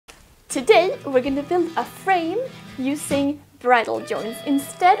Today we're going to build a frame using bridle joints.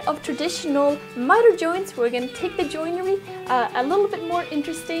 Instead of traditional miter joints, we're going to take the joinery a little bit more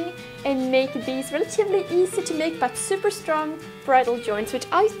interesting and make these relatively easy to make but super strong bridle joints, which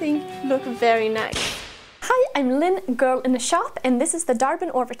I think look very nice. Hi, I'm Lynn, girl in the shop, and this is the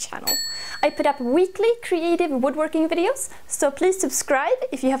Darbin Orvar channel. I put up weekly creative woodworking videos, so please subscribe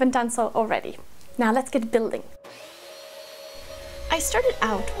if you haven't done so already. Now let's get building. I started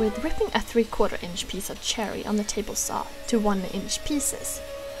out with ripping a 3/4 inch piece of cherry on the table saw to 1 inch pieces.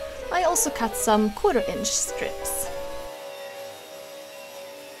 I also cut some 1/4 inch strips.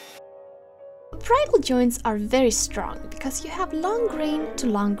 Bridle joints are very strong because you have long grain to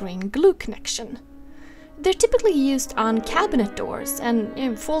long grain glue connection. They're typically used on cabinet doors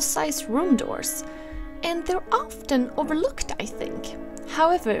and full-size room doors, and they're often overlooked, I think.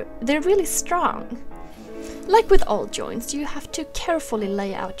 However, they're really strong. Like with all joints, you have to carefully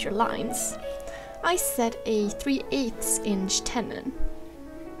lay out your lines. I set a 3/8 inch tenon.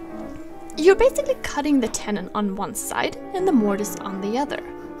 You're basically cutting the tenon on one side and the mortise on the other.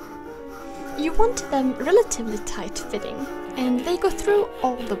 You want them relatively tight fitting, and they go through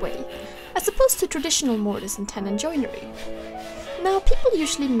all the way, as opposed to traditional mortise and tenon joinery. Now, people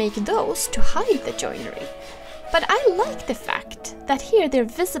usually make those to hide the joinery, but I like the fact that here they're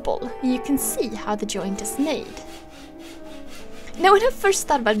visible and you can see how the joint is made. Now, when I first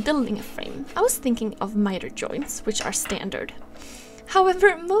thought about building a frame, I was thinking of miter joints, which are standard.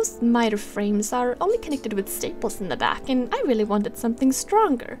 However, most miter frames are only connected with staples in the back, and I really wanted something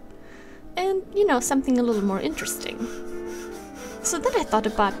stronger. And, you know, something a little more interesting. So then I thought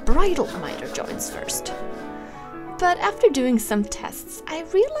about bridle miter joints first. But after doing some tests, I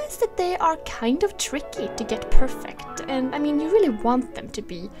realized that they are kind of tricky to get perfect, and I mean, you really want them to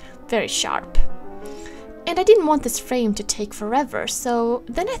be very sharp. And I didn't want this frame to take forever, so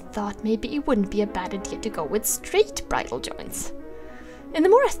then I thought maybe it wouldn't be a bad idea to go with straight bridle joints. And the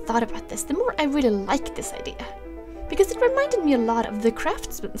more I thought about this, the more I really liked this idea. Because it reminded me a lot of the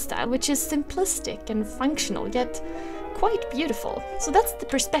craftsman style, which is simplistic and functional, yet quite beautiful. So that's the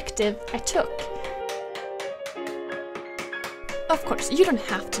perspective I took. Of course, you don't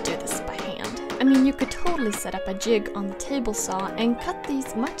have to do this by hand. I mean, you could totally set up a jig on the table saw and cut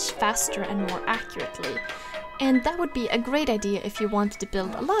these much faster and more accurately. And that would be a great idea if you wanted to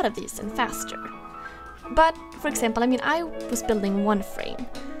build a lot of these and faster. But, for example, I mean, I was building one frame.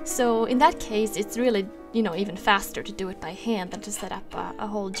 So in that case, it's really, you know, even faster to do it by hand than to set up a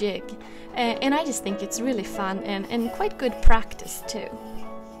whole jig. And I just think it's really fun and quite good practice too.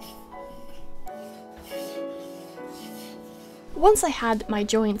 Once I had my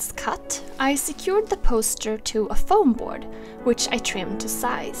joints cut, I secured the poster to a foam board, which I trimmed to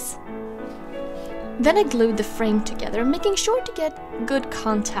size. Then I glued the frame together, making sure to get good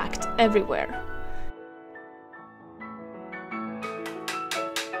contact everywhere.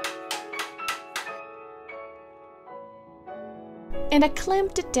 And I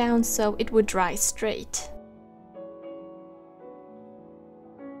clamped it down so it would dry straight.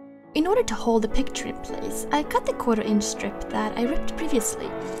 In order to hold the picture in place, I cut the 1/4 inch strip that I ripped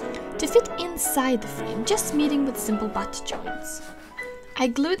previously to fit inside the frame, just meeting with simple butt joints. I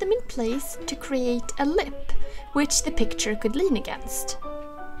glued them in place to create a lip, which the picture could lean against.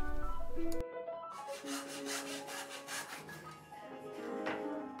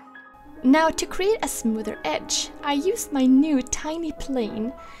 Now, to create a smoother edge, I used my new tiny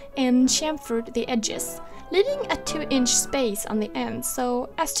plane and chamfered the edges, leaving a 2-inch space on the end so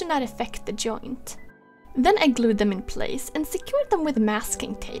as to not affect the joint. Then I glued them in place and secured them with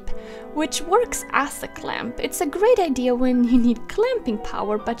masking tape, which works as a clamp. It's a great idea when you need clamping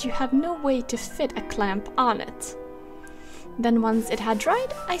power but you have no way to fit a clamp on it. Then once it had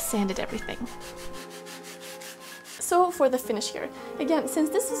dried, I sanded everything. So for the finish here, again, since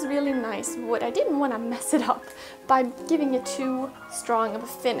this is really nice wood, I didn't want to mess it up by giving it too strong of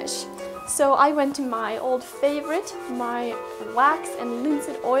a finish. So I went to my old favorite, my wax and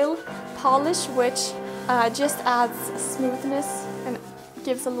linseed oil polish, which just adds smoothness and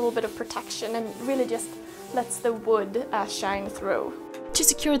gives a little bit of protection and really just lets the wood shine through. To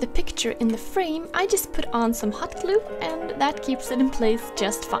secure the picture in the frame, I just put on some hot glue and that keeps it in place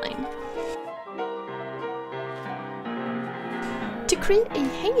just fine. To create a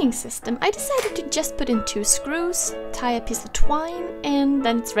hanging system, I decided to just put in 2 screws, tie a piece of twine, and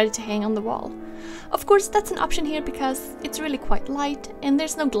then it's ready to hang on the wall. Of course, that's an option here because it's really quite light and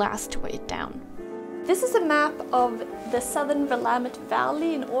there's no glass to weigh it down. This is a map of the southern Willamette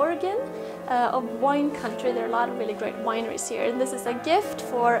Valley in Oregon, of wine country. There are a lot of really great wineries here, and this is a gift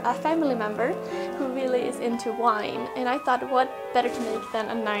for a family member who really is into wine. And I thought, what better to make than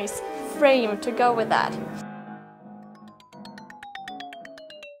a nice frame to go with that.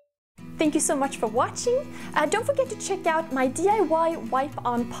 Thank you so much for watching. Don't forget to check out my DIY wipe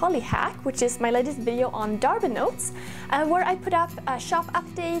on poly hack, which is my latest video on Darbin notes, where I put up shop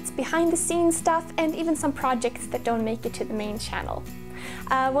updates, behind the scenes stuff, and even some projects that don't make it to the main channel.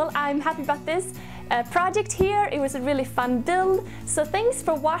 Well, I'm happy about this project here. It was a really fun build. So thanks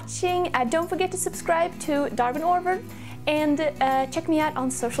for watching. Don't forget to subscribe to Darbin Orvar and check me out on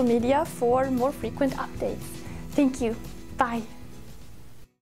social media for more frequent updates. Thank you. Bye.